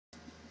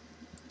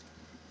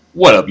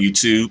What up,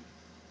 YouTube?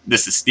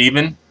 This is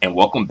Steven, and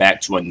welcome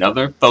back to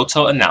another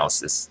photo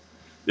analysis.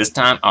 This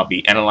time I'll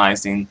be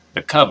analyzing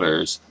the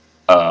covers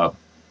of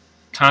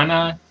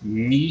Kana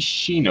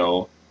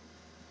Nishino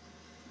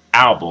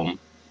album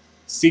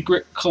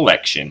Secret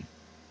Collection,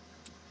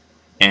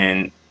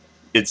 and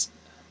it's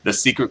the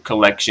Secret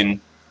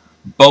Collection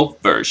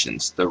both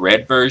versions, the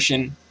red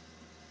version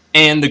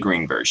and the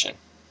green version.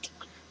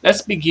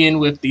 Let's begin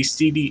with the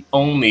CD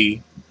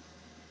only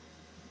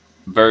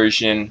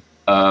version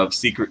of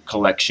Secret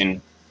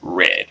Collection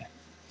Red.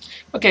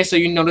 Okay, so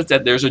you notice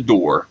that there's a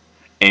door,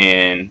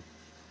 and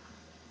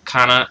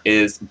Kana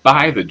is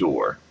by the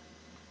door.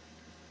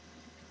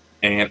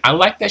 And I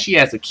like that she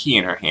has a key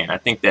in her hand. I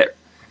think that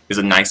is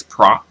a nice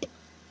prop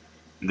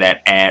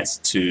that adds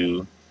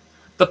to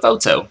the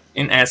photo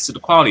and adds to the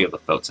quality of the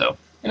photo.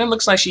 And it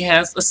looks like she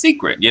has a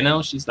secret,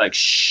 She's like,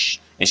 shh,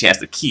 and she has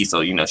the key,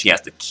 so, she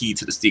has the key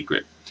to the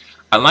secret.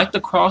 I like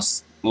the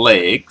cross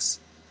legs.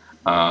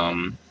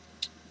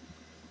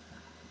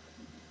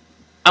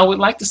 I would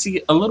like to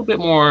see a little bit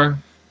more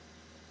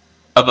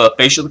of a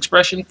facial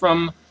expression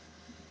from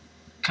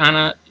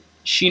Kana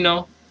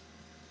Nishino.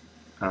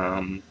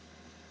 And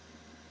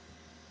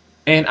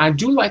I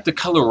do like the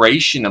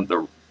coloration of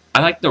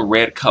I like the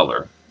red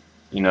color.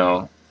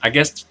 I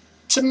guess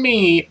to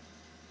me,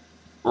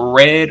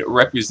 red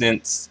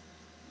represents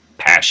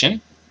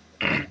passion.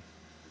 I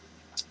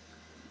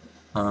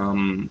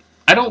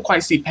don't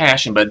quite see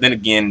passion, but then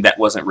again, that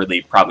wasn't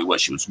really probably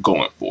what she was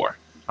going for.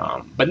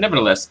 But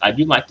nevertheless, I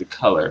do like the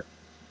color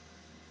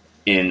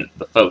in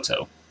the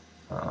photo.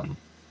 I'm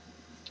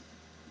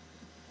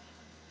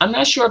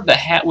not sure if the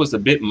hat was a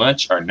bit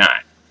much or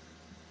not.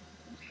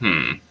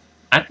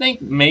 I think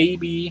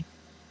maybe,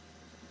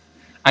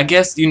 I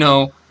guess,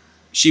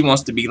 she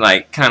wants to be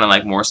like, kind of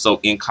like more so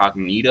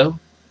incognito,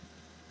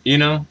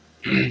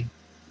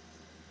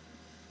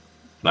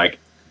 like,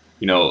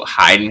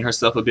 hiding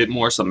herself a bit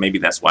more, so maybe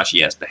that's why she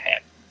has the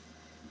hat.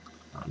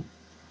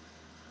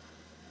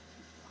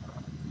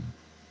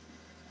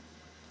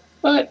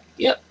 But,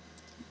 yep.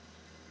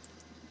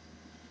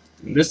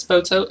 This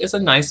photo is a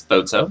nice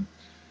photo.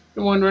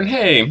 You're wondering,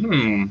 hey,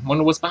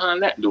 wonder what's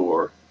behind that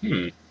door.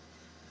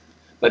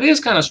 But it is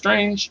kind of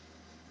strange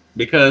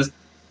because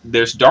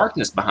there's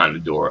darkness behind the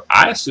door.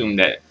 I guess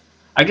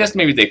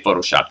maybe they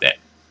photoshopped that.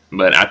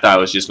 But I thought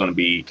it was just going to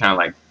be kind of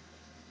like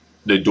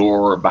the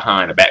door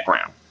behind a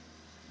background.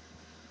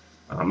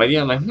 But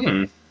yeah, I'm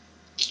like,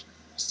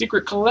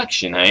 secret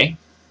collection, eh?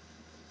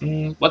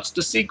 What's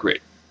the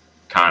secret,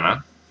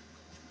 Kana?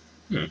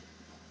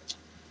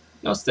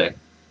 No say.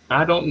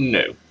 I don't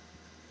know.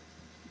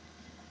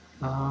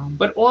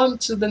 But on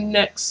to the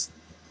next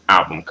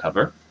album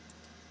cover.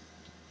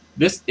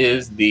 This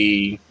is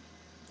the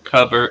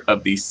cover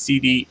of the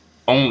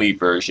CD-only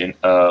version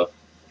of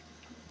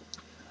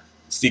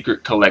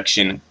Secret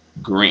Collection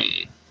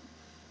Green.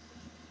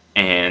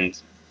 And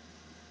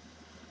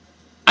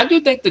I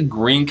do think the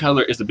green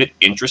color is a bit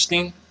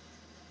interesting.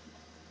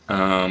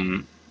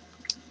 In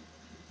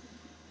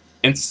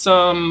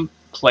some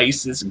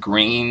places,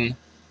 green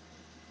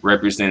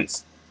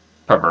represents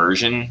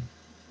perversion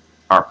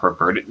or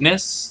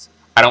pervertedness.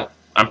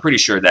 I'm pretty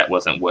sure that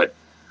wasn't what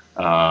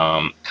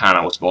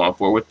Kana was going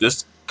for with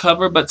this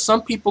cover, but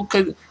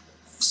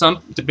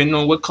depending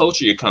on what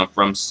culture you come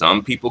from,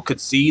 some people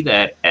could see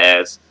that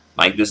as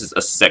like this is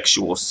a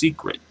sexual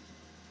secret.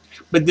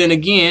 But then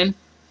again,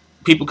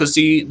 people could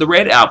see the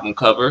Red album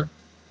cover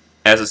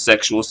as a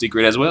sexual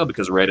secret as well,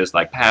 because red is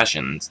like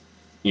passions,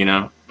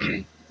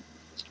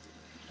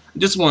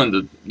 Just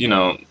wanted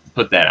to,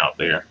 put that out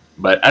there.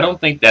 But I don't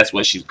think that's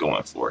what she's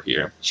going for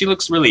here. She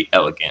looks really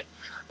elegant.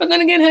 But then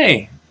again,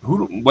 hey,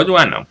 what do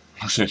I know?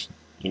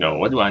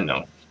 What do I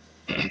know?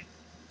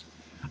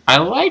 I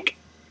like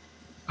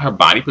her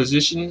body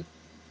position,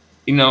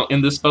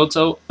 in this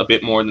photo a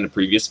bit more than the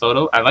previous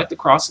photo. I like the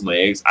crossed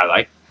legs. I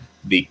like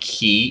the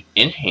key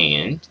in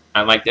hand.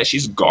 I like that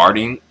she's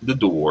guarding the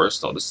door,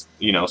 so to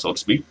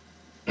speak.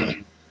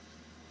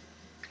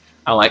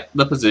 I like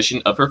the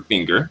position of her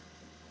finger.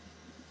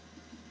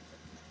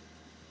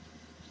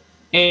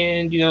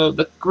 And,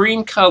 the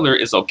green color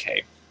is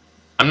okay.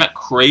 I'm not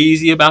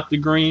crazy about the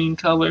green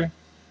color.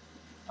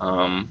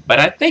 But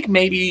I think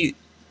maybe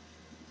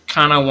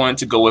kind of wanted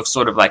to go with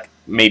sort of like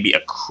maybe a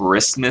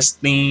Christmas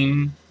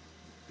theme,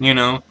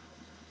 and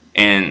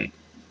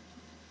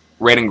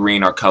red and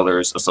green are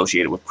colors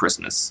associated with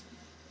Christmas.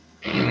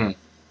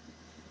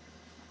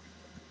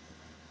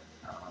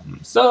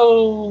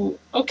 So,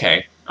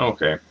 okay.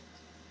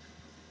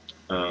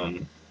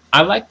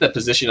 I like the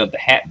position of the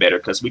hat better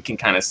because we can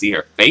kind of see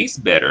her face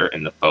better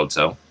in the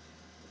photo.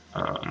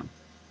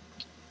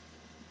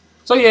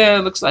 So yeah,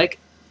 it looks like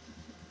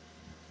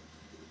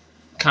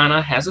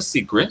Kana has a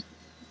secret,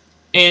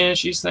 and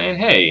she's saying,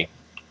 hey,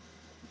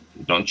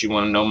 don't you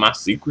want to know my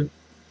secret?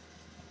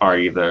 Or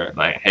either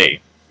like, hey,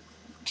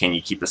 can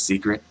you keep a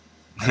secret?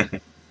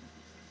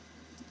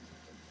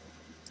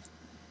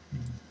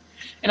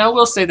 And I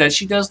will say that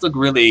she does look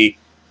really,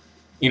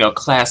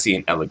 classy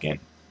and elegant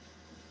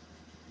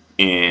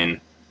in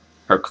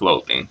her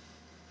clothing.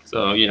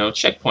 So,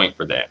 checkpoint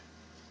for that.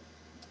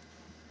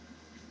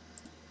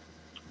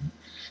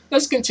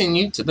 Let's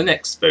continue to the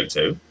next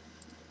photo.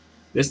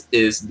 This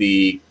is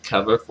the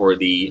cover for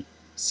the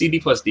CD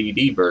plus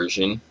DVD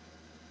version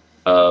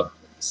of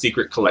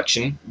Secret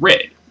Collection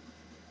Red.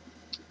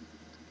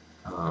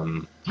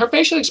 Her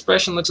facial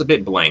expression looks a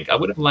bit blank. I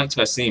would have liked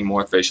to have seen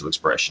more facial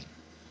expression.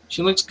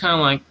 She looks kind of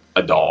like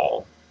a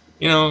doll.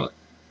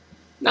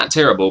 Not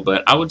terrible,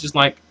 but I would just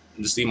like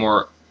to see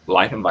more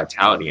life and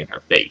vitality in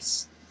her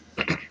face.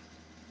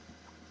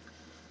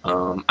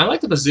 I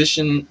like the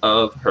position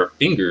of her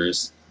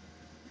fingers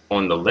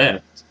on the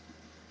left,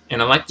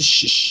 and I like the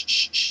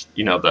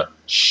the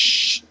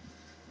shh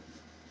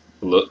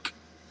look.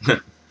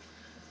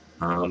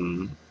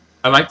 I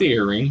like the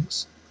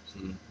earrings,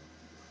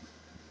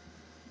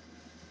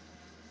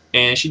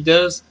 and she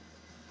does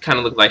kind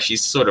of look like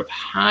she's sort of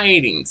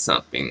hiding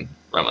something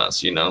from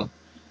us,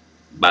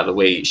 by the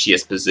way she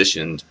has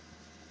positioned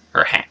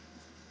her hat.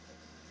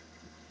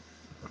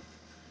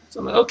 So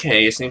I'm like,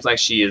 okay, it seems like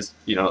she is,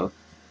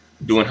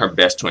 doing her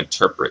best to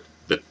interpret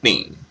the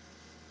theme.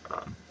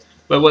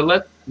 But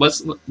what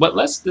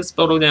lets this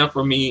photo down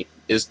for me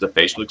is the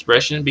facial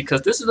expression,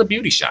 because this is a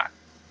beauty shot,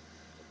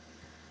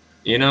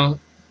 and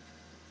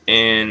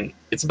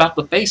it's about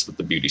the face with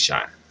the beauty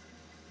shot.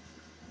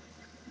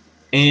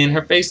 And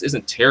her face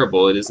isn't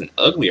terrible, it isn't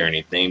ugly or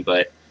anything,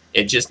 but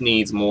it just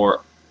needs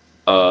more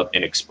of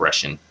an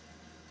expression.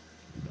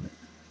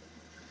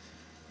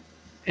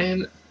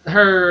 And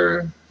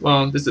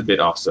well, this is a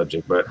bit off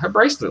subject, but her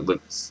bracelet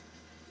looks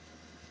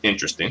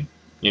interesting.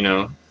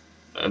 A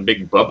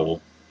big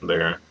bubble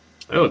there.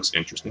 That looks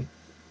interesting.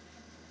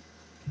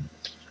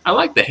 I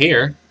like the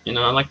hair. I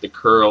like the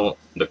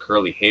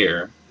curly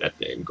hair that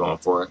they're going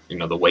for.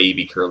 The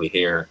wavy curly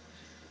hair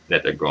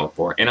that they're going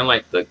for. And I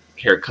like the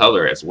hair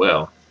color as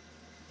well.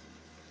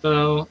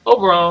 So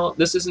overall,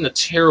 this isn't a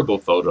terrible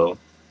photo,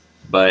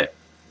 but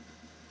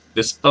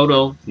this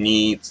photo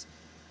needs,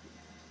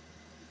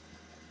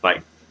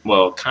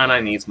 kind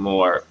of needs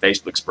more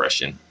facial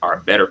expression, or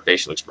a better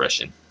facial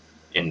expression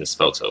in this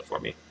photo for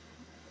me.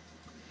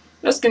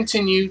 Let's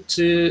continue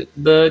to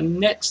the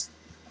next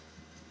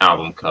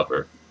album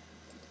cover.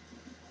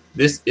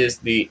 This is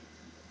the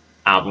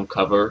album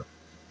cover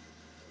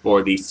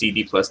for the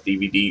CD plus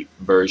DVD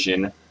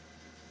version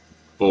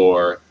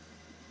for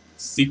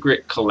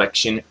Secret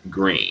Collection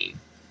Green.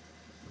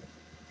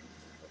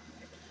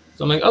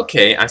 So I'm like,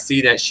 okay, I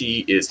see that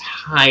she is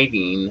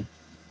hiding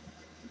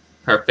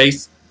her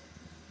face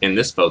in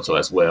this photo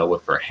as well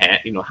with her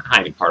hat,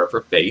 hiding part of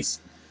her face.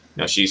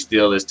 She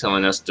still is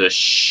telling us to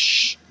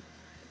shh.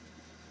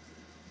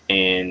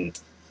 And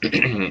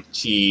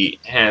she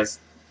has,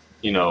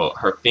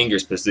 her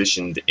fingers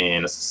positioned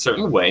in a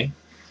certain way.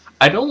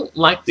 I don't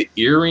like the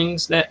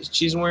earrings that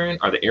she's wearing,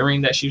 or the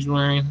earring that she's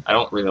wearing. I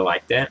don't really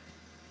like that.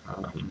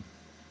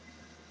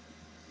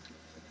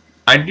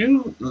 I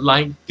do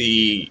like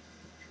the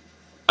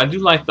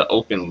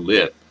open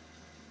lip,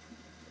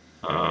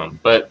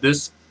 but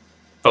this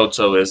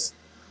photo is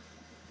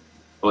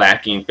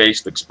lacking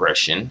facial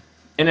expression,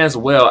 and as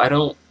well, I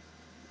don't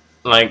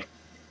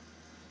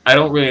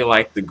really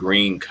like the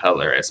green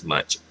color as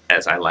much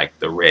as I like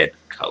the red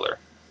color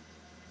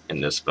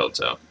in this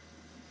photo.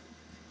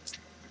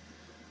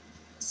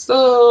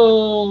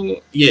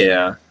 So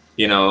yeah,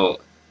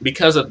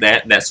 because of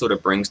that, that sort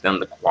of brings down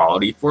the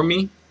quality for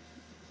me.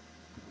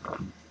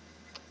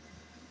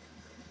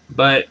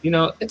 But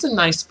it's a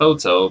nice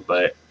photo,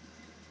 but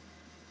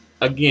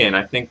again,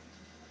 I think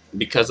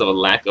because of a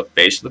lack of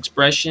facial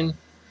expression,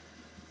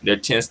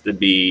 that tends to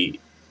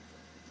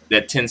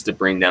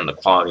bring down the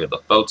quality of the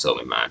photo,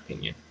 in my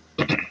opinion.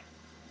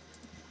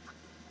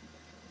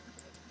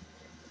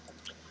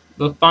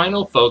 The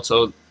final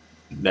photo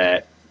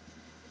that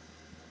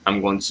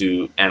I'm going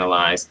to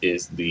analyze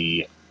is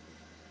a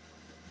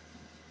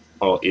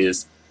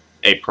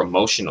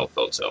promotional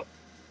photo.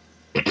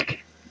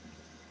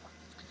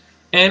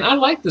 And I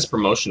like this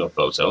promotional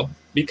photo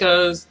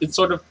because it's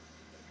sort of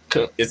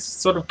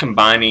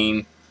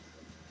combining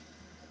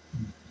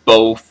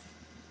both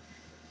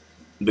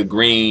the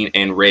green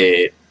and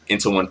red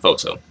into one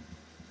photo,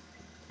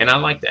 and I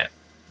like that.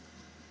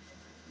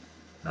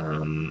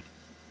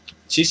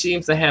 She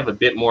seems to have a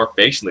bit more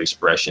facial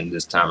expression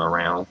this time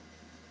around,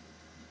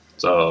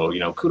 so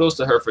kudos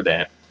to her for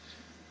that.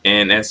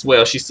 And as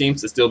well, she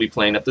seems to still be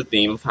playing up the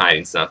theme of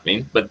hiding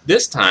something, but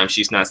this time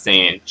she's not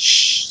saying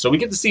shh, so we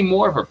get to see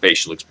more of her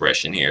facial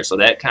expression here, so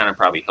that kind of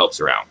probably helps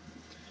her out.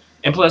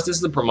 And plus, this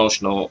is a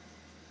promotional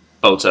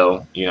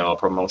photo, a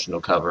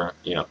promotional cover,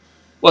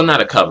 well,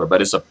 not a cover,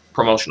 but it's a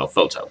promotional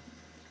photo.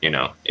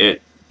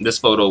 This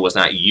photo was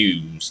not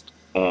used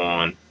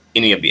on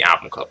any of the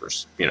album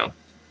covers,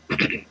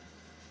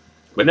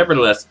 but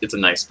nevertheless, it's a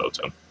nice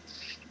photo.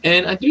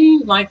 And I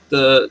do like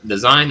the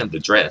design of the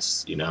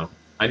dress,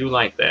 I do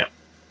like that.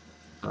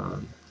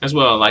 As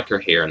well, I like her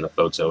hair in the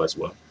photo as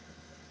well.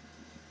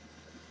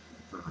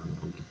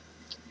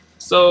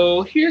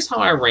 So here's how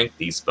I rank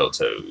these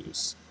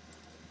photos.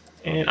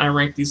 And I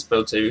rank these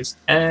photos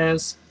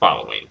as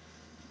following.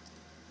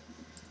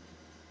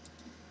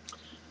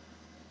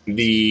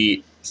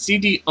 The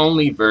CD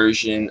only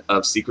version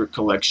of Secret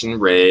Collection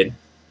Red,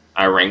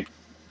 I rank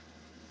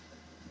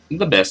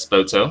the best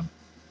photo.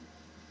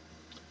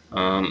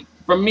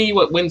 For me,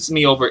 what wins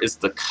me over is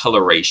the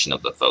coloration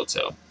of the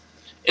photo.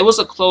 It was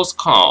a close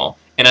call,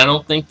 and I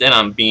don't think that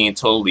I'm being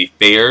totally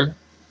fair,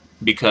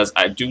 because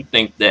I do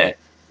think that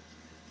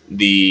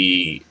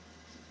the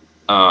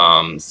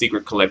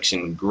Secret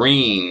Collection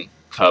green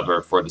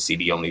cover for the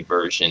CD only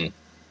version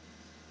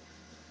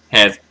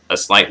has a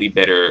slightly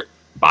better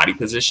body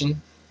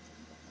position.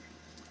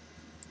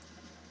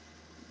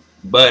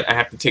 But I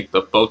have to take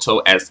the photo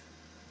as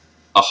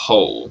a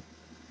whole.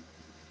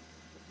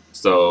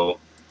 So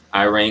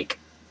I rank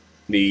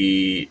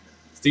the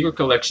Secret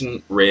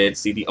Collection Red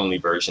CD only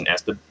version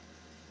as the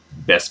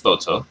best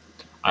photo.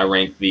 I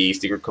rank the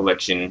Secret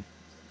Collection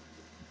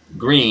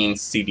Green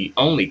CD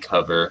only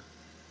cover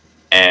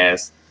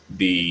as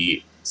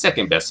the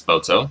second best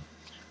photo.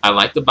 I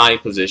like the body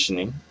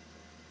positioning,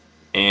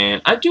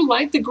 and I do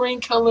like the green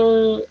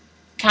color,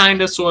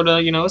 kinda, sorta,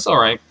 it's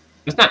alright.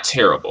 It's not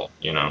terrible,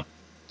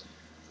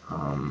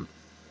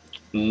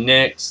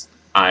 Next,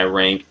 I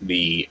rank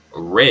the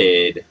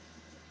red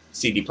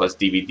CD plus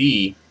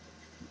DVD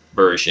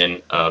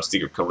version of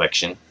Secret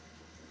Collection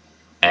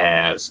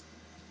as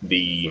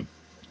the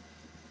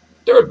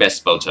third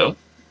best photo.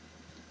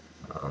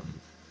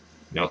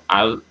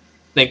 I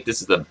think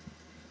this is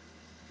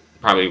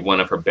probably one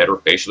of her better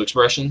facial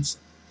expressions.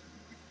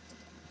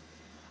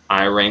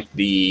 I rank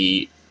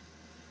the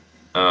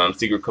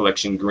Secret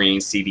Collection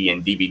Green CD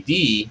and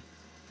DVD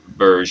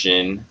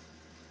version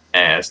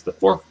as the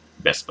fourth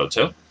best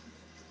photo.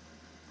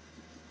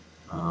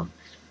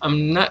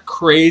 I'm not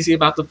crazy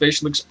about the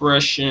facial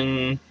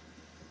expression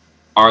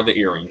or the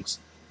earrings,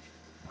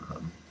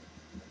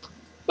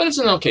 but it's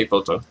an okay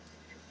photo.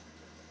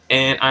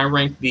 And I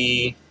rank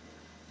the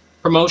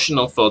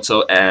promotional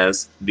photo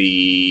as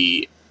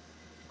the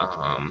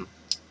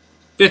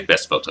fifth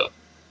best photo.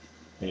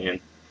 And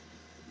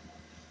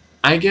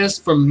I guess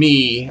for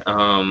me,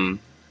 I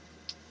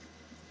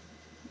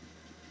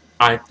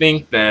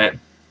think that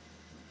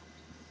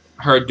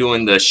her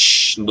doing the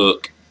shh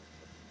look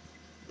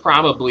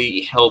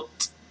probably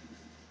helped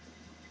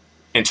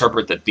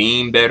interpret the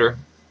theme better,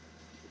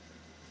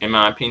 in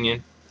my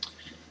opinion.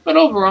 But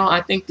overall,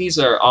 I think these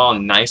are all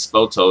nice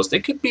photos. They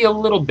could be a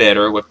little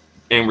better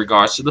in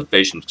regards to the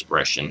facial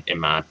expression, in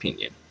my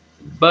opinion.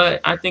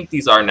 But I think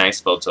these are nice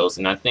photos,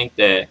 and I think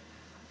that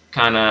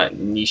Kana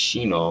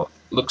Nishino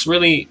looks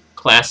really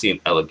classy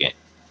and elegant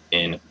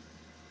in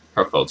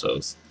her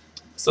photos.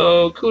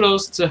 So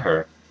kudos to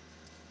her.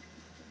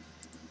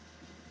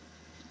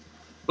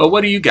 But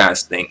what do you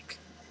guys think?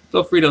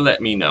 Feel free to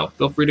let me know.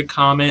 Feel free to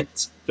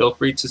comment. Feel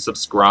free to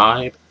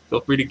subscribe. Feel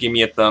free to give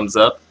me a thumbs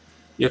up.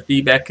 Your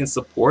feedback and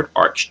support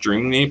are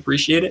extremely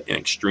appreciated and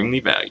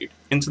extremely valued.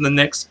 Until the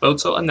next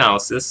photo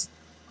analysis,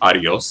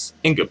 adios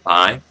and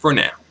goodbye for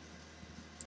now.